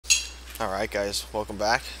Alright guys, welcome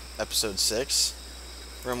back. Episode 6,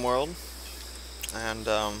 Rimworld. And,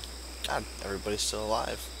 God, everybody's still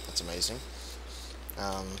alive. That's amazing.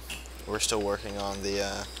 Um, we're still working on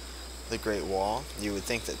the Great Wall. You would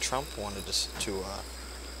think that Trump wanted us to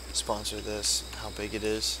sponsor this, how big it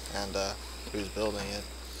is, and who's building it.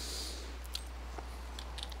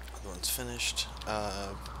 The one's finished.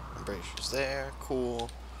 Embracer's there,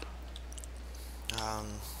 cool.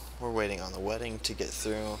 We're waiting on the wedding to get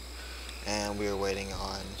through. And we were waiting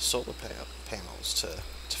on solar panels to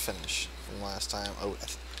finish from last time. Oh, I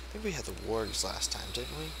think we had the wargs last time,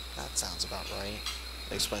 didn't we? That sounds about right.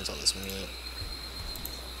 That explains all this meat.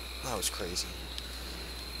 That was crazy.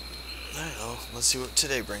 Alright, well, let's see what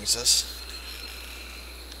today brings us.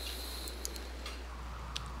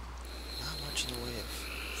 Not much in the way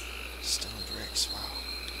of stone bricks, wow.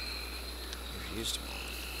 We've used them all.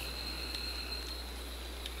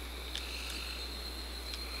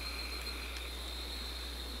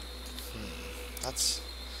 That's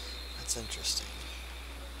interesting.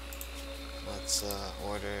 Let's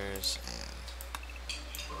orders and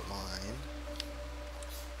mine.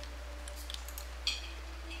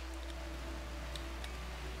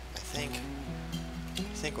 I think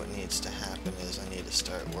what needs to happen is I need to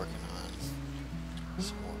start working on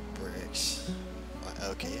some more bricks.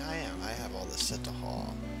 Okay, I am. I have all this set to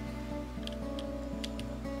haul.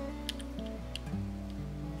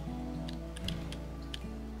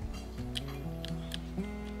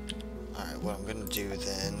 What I'm gonna do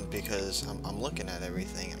then, because I'm looking at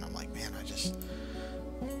everything and I'm like, man,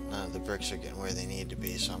 none of the bricks are getting where they need to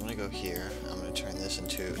be, so I'm gonna go here. I'm gonna turn this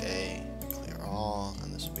into a clear all,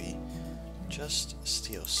 and this will be just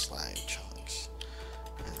steel slag chunks.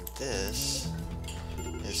 And this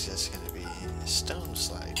is just gonna be stone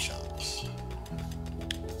slag chunks.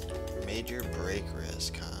 Major break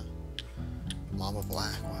risk, huh? Mama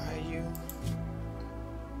Black, why are you?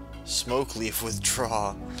 Smoke leaf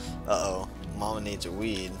withdraw. Uh-oh. Mama needs a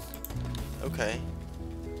weed. Okay.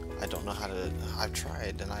 I don't know how to... I've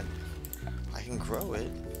tried, and I can grow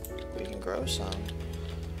it. We can grow some.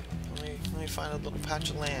 Let me find a little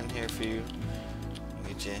patch of land here for you.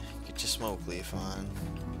 Get your smoke leaf on.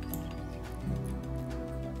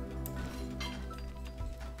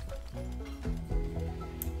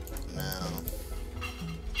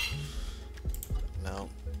 No.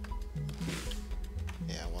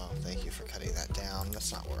 Yeah, well, thank you for cutting that down.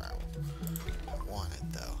 That's not where I want it,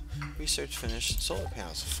 though. Research finished. Solar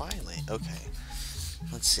panels. Finally. Okay.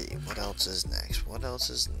 Let's see. What else is next? What else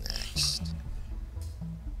is next?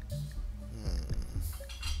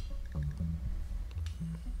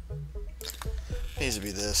 Needs to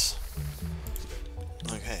be this.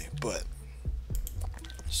 Okay, but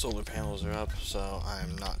solar panels are up, so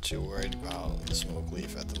I'm not too worried about the smoke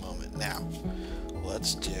leaf at the moment. Now,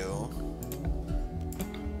 let's do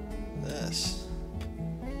this.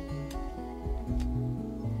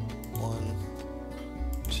 1,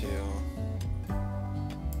 2,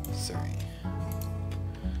 3.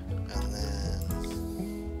 And then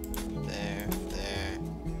there.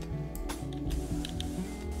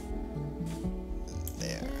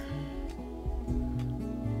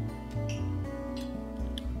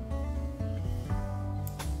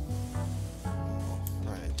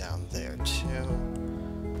 Run it down there too.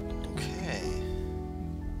 Okay.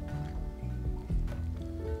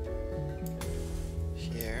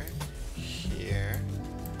 Here,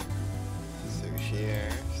 through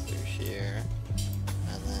here,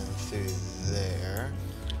 and then through there.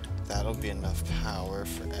 That'll be enough power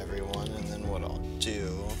for everyone, and then what I'll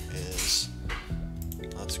do is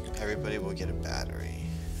everybody will get a battery.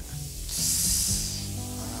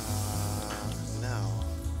 No.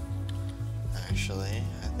 Actually,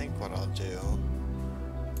 I think what I'll do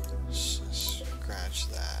is scratch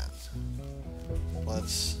that.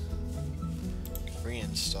 Let's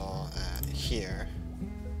reinstall at here.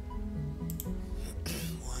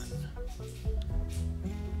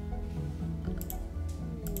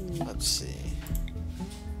 Let's see.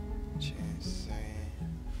 2, 3.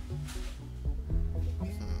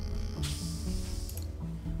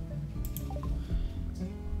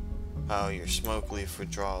 Oh, your smoke leaf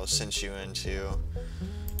withdrawal sent you into...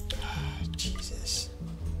 Jesus.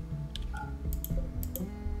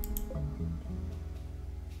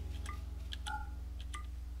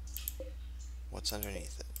 What's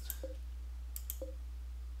underneath it?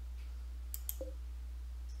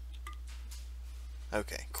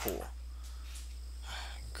 Okay, cool.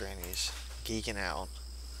 Granny's geeking out.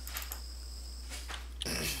 I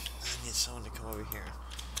need someone to come over here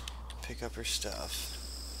and pick up her stuff.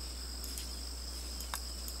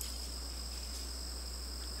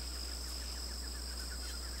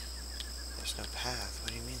 There's no path.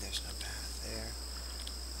 What do you mean there's no path? There.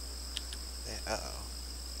 There. Uh-oh.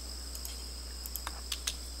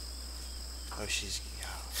 Oh, she's...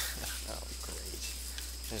 Oh, great.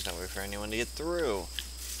 There's no way for anyone to get through.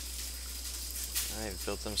 They've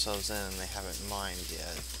built themselves in and they haven't mined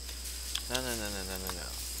yet. No, no, no, no, no, no, no.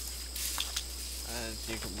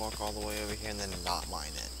 You can walk all the way over here and then not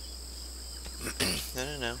mine it. No,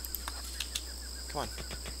 no, no. Come on.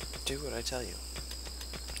 Do what I tell you.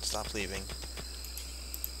 Stop leaving.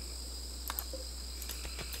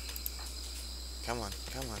 Come on,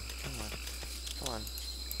 come on, come on, come on.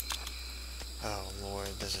 Oh Lord,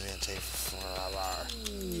 this is gonna take forever.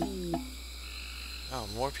 Oh,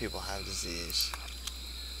 more people have disease.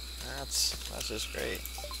 That's just great.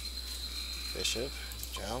 Bishop,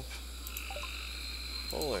 jump.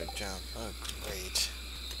 Bowler, jump. Oh, great.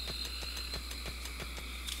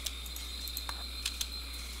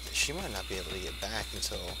 She might not be able to get back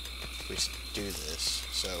until we do this,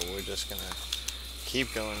 so we're just gonna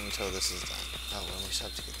keep going until this is done. Oh, and we still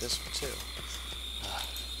have to get this one too.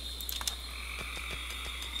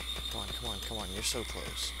 Come on, come on, come on, you're so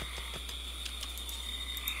close.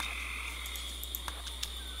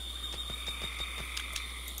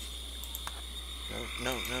 No,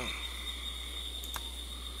 no, no.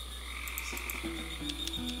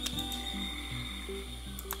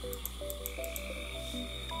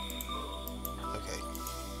 Okay.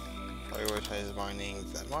 Prioritize mining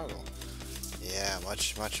that marble. Yeah,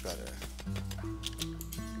 much better.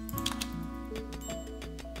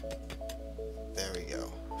 There we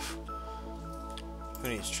go. Who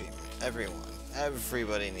needs treatment? Everyone.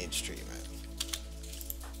 Everybody needs treatment.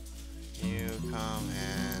 You come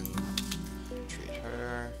and treat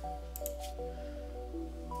her.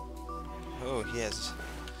 Oh, he has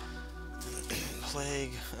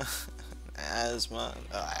plague, asthma.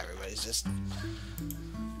 Oh, everybody's just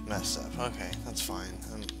messed up. Okay, that's fine.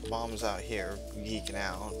 Mom's out here geeking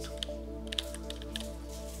out.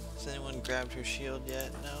 Has anyone grabbed her shield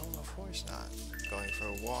yet? No, of course not. Going for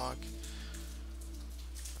a walk.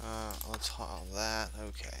 Let's haul that.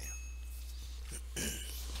 Okay.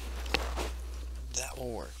 That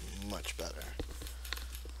will work much better.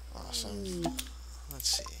 Awesome. Let's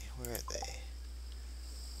see. Where are they?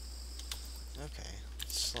 Okay.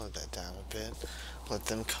 Let's slow that down a bit. Let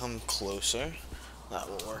them come closer. That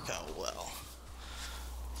will work out well.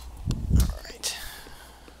 Alright.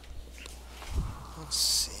 Let's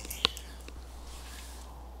see.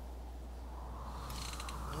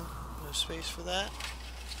 No space for that?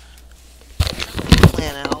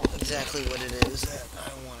 Plan out exactly what it is that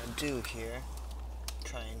I want to do here.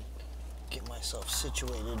 Try and get myself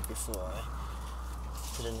situated before I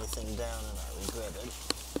put anything down and I regret it.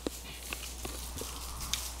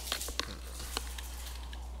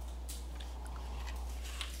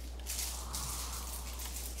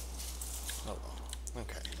 Oh well.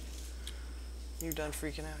 Okay. You done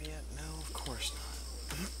freaking out yet? No, of course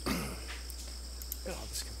not. Look at all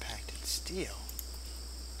this compacted steel.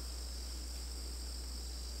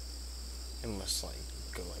 It must like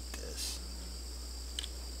go like this.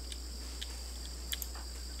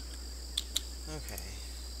 Okay.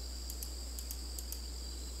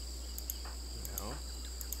 No.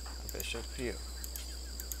 Bishop, you.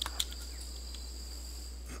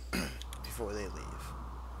 Before they leave.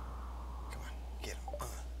 Come on, get them.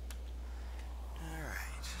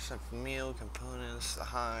 Alright. Some meal components, the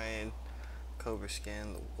hide, cobra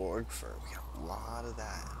skin, the warg fur. We got a lot of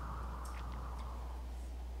that.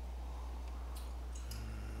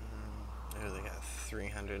 There they got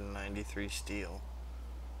 393 steel.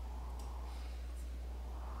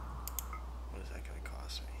 What is that going to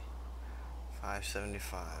cost me?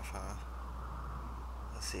 575, huh?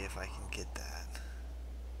 Let's see if I can get that.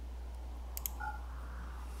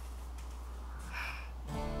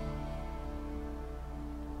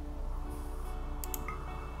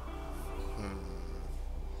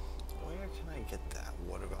 Where can I get that?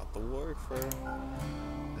 What about the warg fur?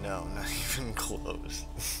 No, not even close.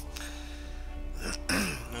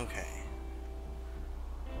 Okay.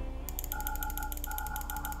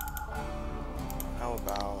 How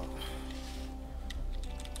about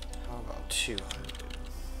 200?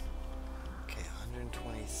 Okay,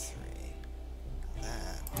 123.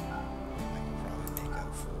 That I can probably make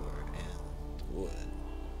up for in wood.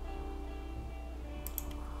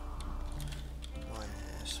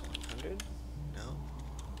 Minus 100? No.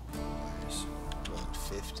 Minus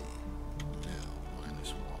 150. No.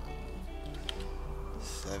 Minus 1.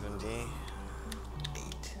 78.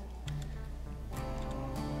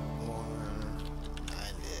 190.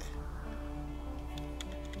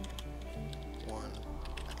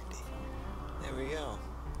 190. There we go.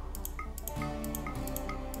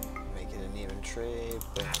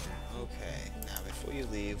 boom. Okay, now before you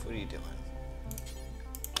leave, what are you doing?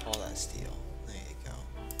 All that steel. There you go.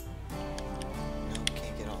 Nope,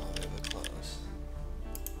 can't get all of it, but close.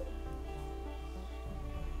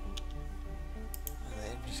 Oh,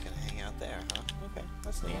 they're just gonna hang out there, huh? Okay,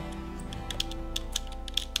 that's neat.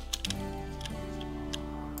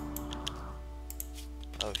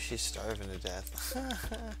 Oh, she's starving to death.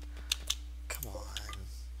 Come on.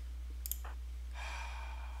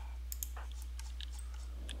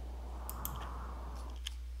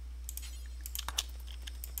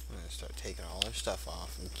 I'm gonna start taking all her stuff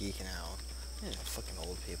off and geeking out. Yeah, fucking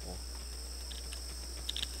old people.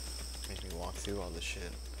 Make me walk through all this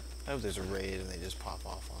shit. I hope there's a raid and they just pop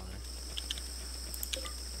off on her.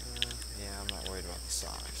 Yeah, I'm not worried about the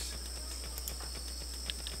socks.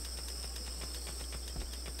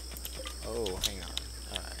 Oh, hang on.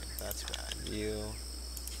 Alright, that's bad. You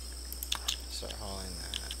start hauling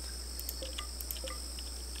that.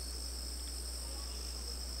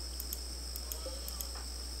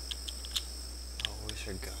 Oh, where's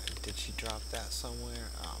her gun? Did she drop that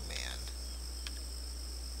somewhere? Oh, man.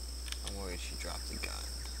 I'm worried she dropped the gun.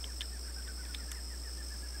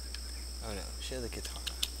 Oh, no. She had the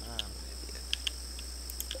katana. I'm an idiot.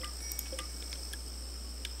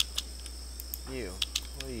 You.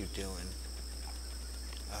 What are you doing?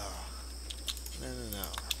 Oh. No, no, no.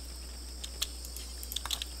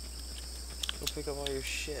 Go pick up all your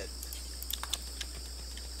shit.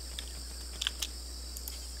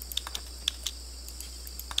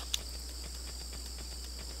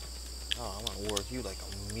 Oh, I'm gonna work you like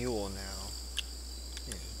a mule now.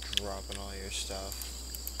 You're dropping all your stuff.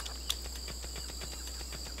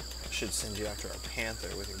 I should send you after a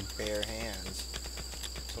panther with your bare hands.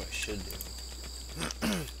 That's what I should do.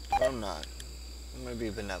 But I'm not. I'm gonna be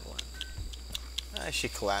benevolent. She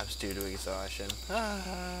collapsed due to exhaustion.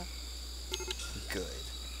 Ah, good.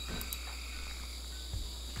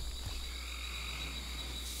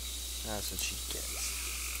 That's what she gets.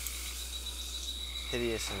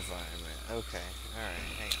 Hideous environment. Okay, alright,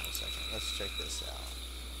 hang on a second. Let's check this out.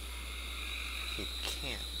 He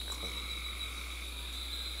can't clean.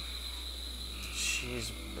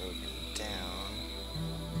 She's broken down.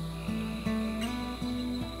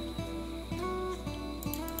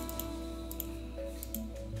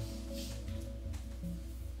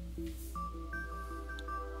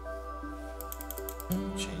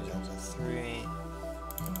 Change that to 3.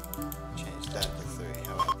 Change that to 3.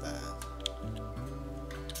 How about that?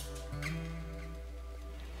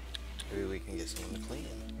 Maybe we can get someone to clean.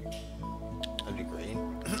 That'd be great.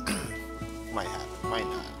 Might happen, might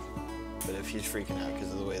not. But if he's freaking out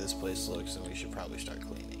because of the way this place looks, then we should probably start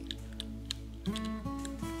cleaning.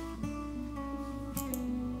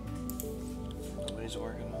 Nobody's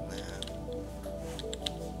working on that.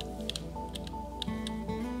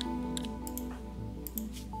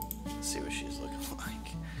 Let's see what she's looking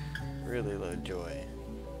like. Really low joy.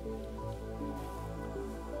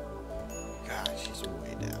 God, she's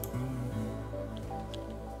way down.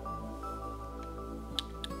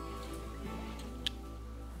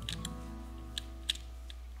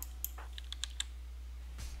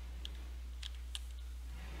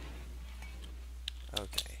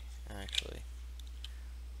 Okay, actually,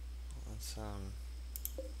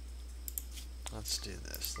 let's do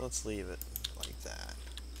this. Let's leave it like that.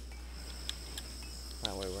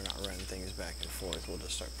 That way we're not running things back and forth. We'll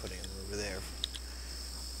just start putting them over there.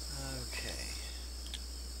 Okay.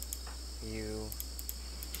 You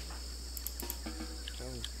go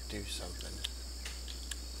do something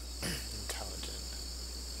intelligent.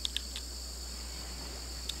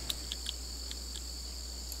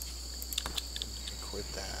 Equip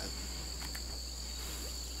that.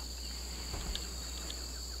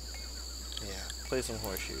 Yeah, play some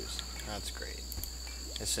horseshoes. That's great.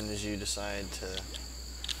 As soon as you decide to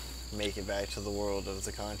make it back to the world of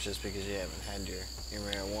the conscious because you haven't had your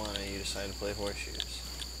marijuana, you decide to play horseshoes.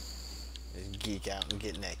 Just geek out and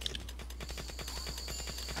get naked.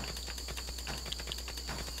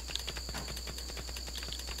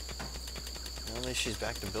 Well, at least she's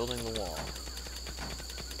back to building the wall.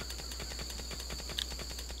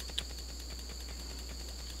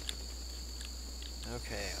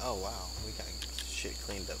 Okay, oh wow, we got shit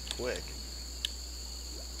cleaned up quick.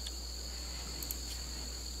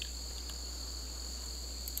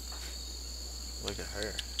 Look at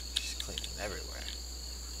her, she's cleaning everywhere.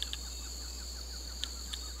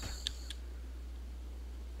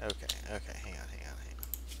 Okay, hang on.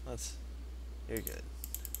 You're good.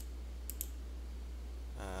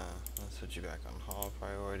 Let's put you back on haul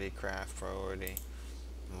priority, craft priority.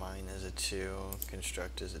 Mine is a 2,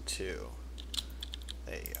 construct is a 2.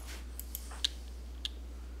 There you go.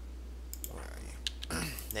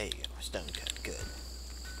 There you go. Stone cut. Good.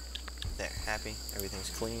 There. Happy? Everything's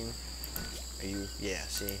clean? Are you... Yeah,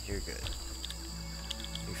 see? You're good.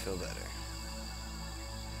 You feel better.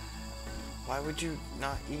 Why would you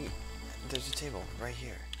not eat? There's a table right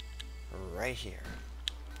here. Right here.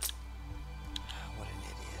 What an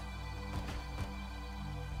idiot.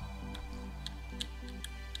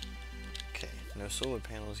 Okay, no solar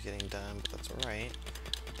panels getting done, but that's alright.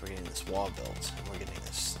 We're getting this wall built, and we're getting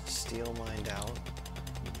this steel mined out.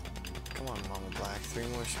 Come on, Mama Black, 3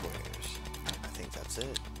 more squares. I think that's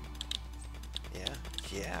it.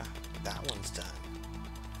 Yeah, that one's done.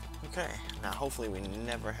 Okay, now hopefully we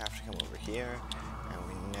never have to come over here, and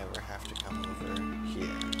we never have to come over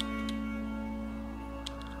here.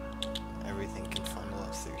 Everything can funnel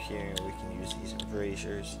up through here. We can use these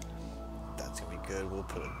embrasures. That's gonna be good. We'll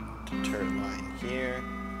put a turret line here.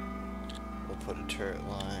 We'll put a turret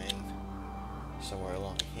line somewhere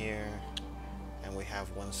along here, and we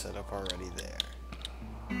have one set up already there.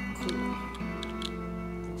 Cool. I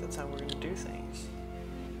think that's how we're gonna do things.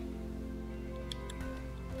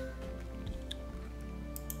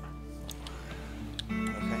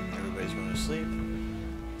 Okay, everybody's going to sleep.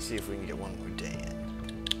 See if we can get one more day in.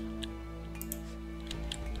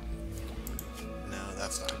 No,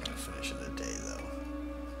 that's not going to finish in a day, though.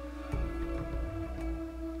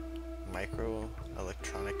 Micro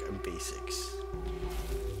electronic basics.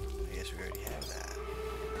 I guess we already have that.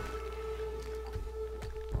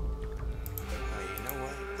 Oh, you know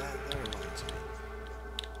what? That reminds me.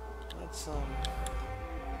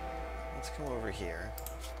 Let's come over here.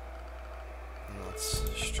 And let's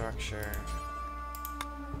structure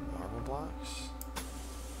marble blocks.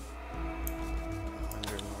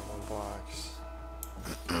 100 marble blocks.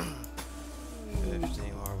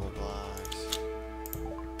 50 marble blocks.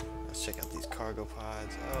 Let's check out these cargo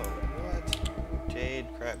pods. Oh, what? Jade,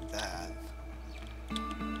 grab that.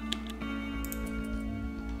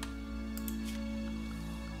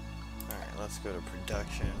 Alright, let's go to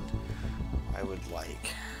production. I would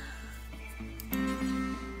like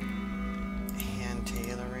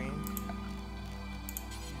tailoring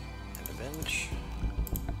and a bench.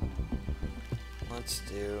 Let's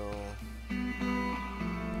do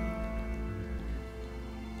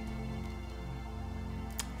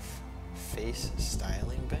face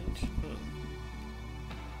styling bench.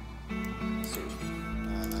 Let's do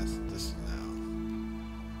that's this now.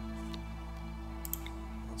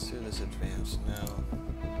 Let's do this advanced now.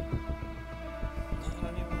 No, I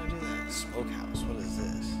don't even want to do that. Smokehouse. What is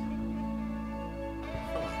this?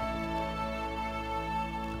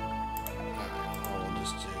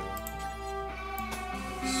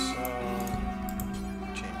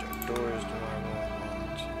 Doors to marble.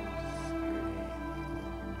 1, 2,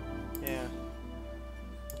 3. Yeah.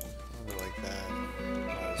 Maybe like that.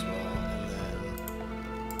 Might as well. And then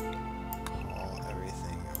haul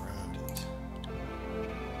everything around it.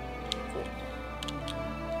 Cool.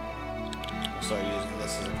 We'll start using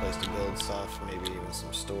this as a place to build stuff, maybe even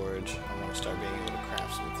some storage. I want to start being able to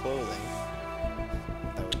craft some clothing.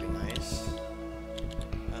 That would be nice.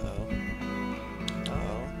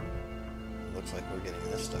 Looks like we're getting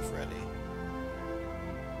this stuff ready.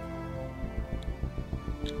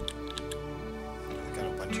 I got a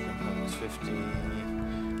bunch of components. 50,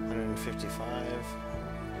 155,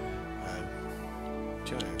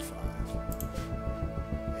 205.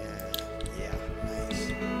 Yeah,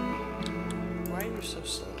 nice. Why are you so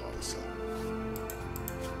slow all of a sudden?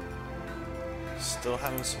 Still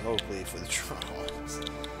having smoke leaf withdrawals.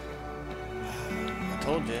 I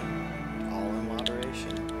told you, all in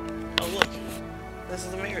moderation. Oh look, this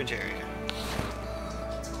is the marriage area.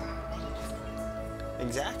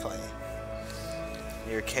 Exactly.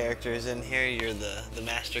 Your character's in here, you're the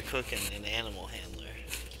master cook and an animal handler.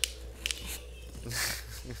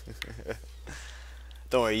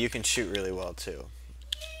 Don't worry, you can shoot really well too.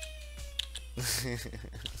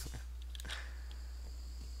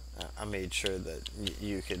 I made sure that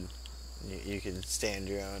you could stand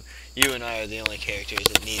your own. You and I are the only characters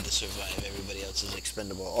that need to survive. Everybody else is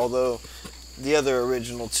expendable. Although, the other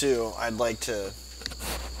original two, I'd like to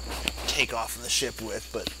take off the ship with,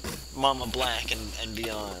 but Mama Black and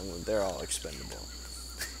beyond, they're all expendable.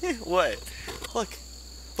 What? Look,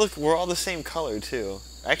 we're all the same color, too.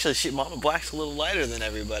 Actually, Mama Black's a little lighter than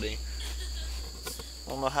everybody. I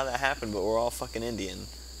don't know how that happened, but we're all fucking Indian.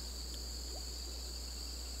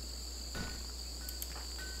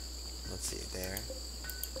 Let's see, there.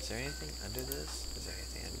 Is there anything under this? Is there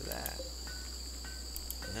anything under that?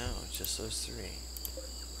 No, it's just those 3.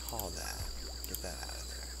 Haul that. Get that out of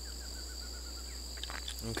there.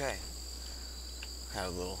 Okay. Had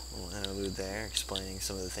a little interlude there, explaining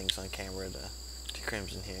some of the things on camera to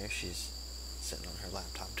Crimson here. She's sitting on her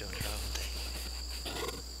laptop doing her own thing.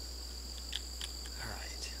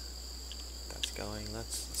 Alright. That's going.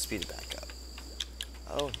 Let's speed it back up.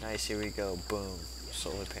 Oh, nice. Here we go. Boom.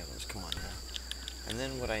 Solar panels. Come on now. And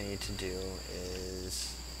then what I need to do is...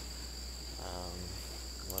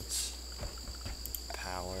 let's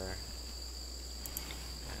power...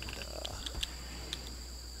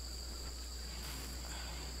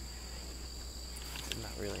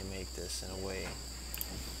 really make this in a way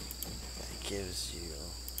that gives you,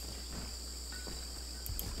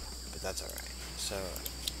 but that's alright. So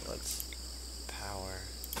let's power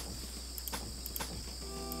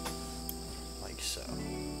like so,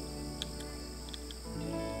 and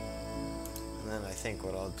then I think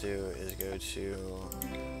what I'll do is go to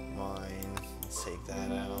mine. Let's take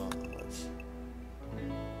that out. Let's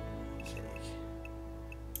take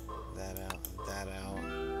that out and that out.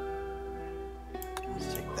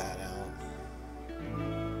 Let's take that out.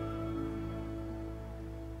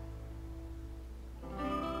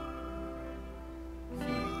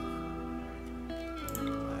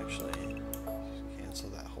 Actually, cancel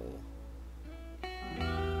that whole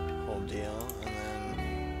deal, and then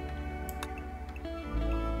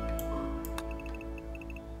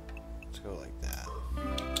let's go like that.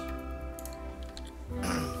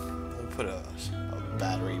 We'll put a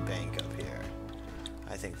battery bank up here.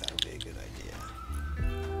 I think that would be a good idea.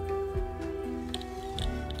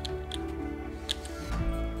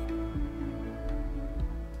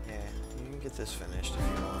 This finished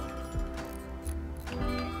if you want.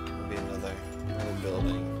 Maybe another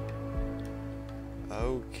building.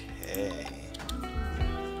 Okay.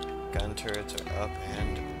 Gun turrets are up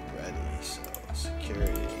and ready, so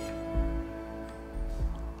security.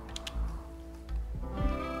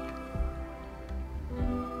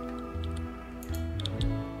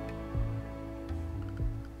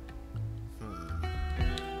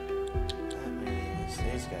 That means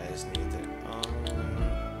these guys need their own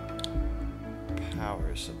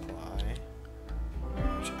power supply,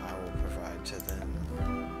 which I will provide to them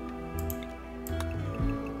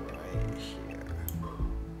right here.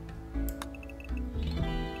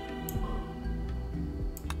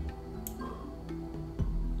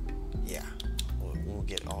 Yeah, we'll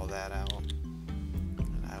get all that out,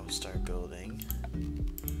 and I will start building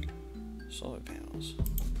solar panels.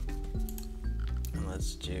 And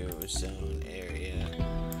let's do zone area,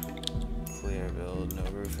 clear build, no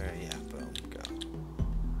roof area. Yeah, boom, go.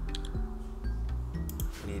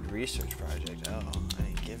 Need research project. Oh, I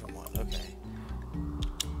didn't give him one. Okay.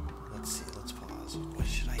 Let's see. Let's pause. What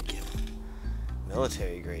should I give him?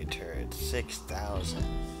 Military grade turret. 6,000.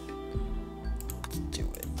 Let's do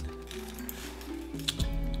it.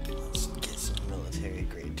 Let's get some military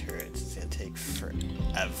grade turrets. It's gonna take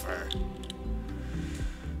forever.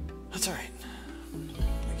 That's alright.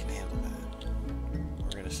 We can handle that.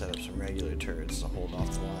 We're gonna set up some regular turrets to hold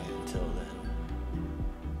off the line until then.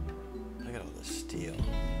 Look at all this steel.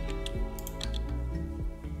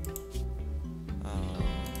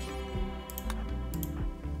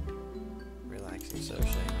 Relaxing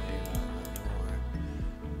socially, maybe not anymore.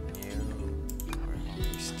 You are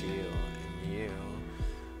hauling steel, and you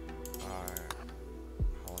are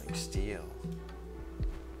hauling steel.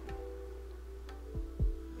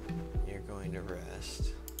 You're going to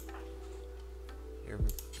rest.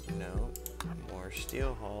 No, more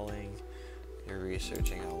steel hauling. You're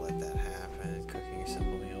researching, I'll let that happen. Cooking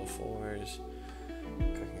simple meal 4s.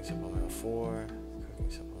 Cooking simple meal 4. Cooking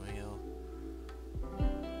simple meal.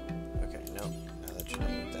 Okay, nope. Now that you're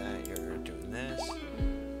done with that, you're doing this.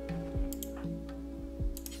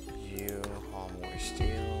 You haul more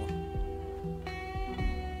steel.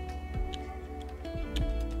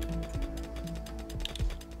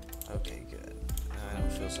 Okay, good. Now I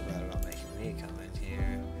don't feel so bad about making me come in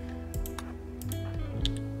here.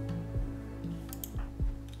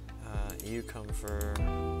 You come for a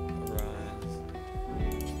run.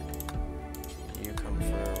 You come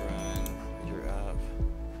for a run. You're up.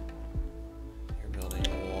 You're building a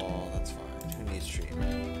wall. That's fine. Who needs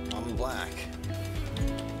treatment? I'm black.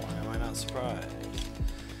 Why am I not surprised?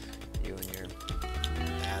 You and your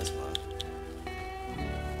asthma.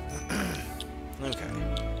 Okay.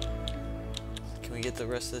 Can we get the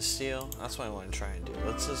rest of this steel? That's what I want to try and do.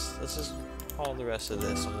 Let's just haul the rest of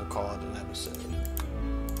this and we'll call it an episode.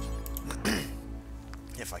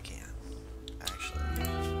 If I can, actually. I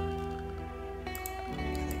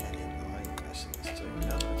think I need mine rest of this too.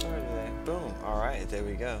 No, it's already there. Boom. Alright, there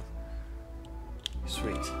we go.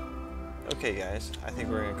 Sweet. Okay guys, I think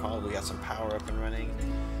we're gonna call it. We got some power up and running.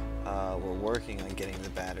 We're working on getting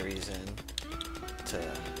the batteries in to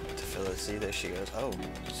fill Let's see, there she goes. Oh,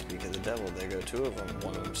 speak of the devil, there go two of them.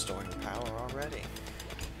 One of them storing power already.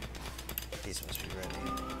 These must be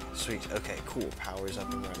ready. Sweet, okay, cool, power's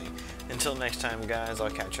up and running. Until next time, guys, I'll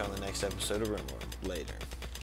catch you on the next episode of Rimworld. Later.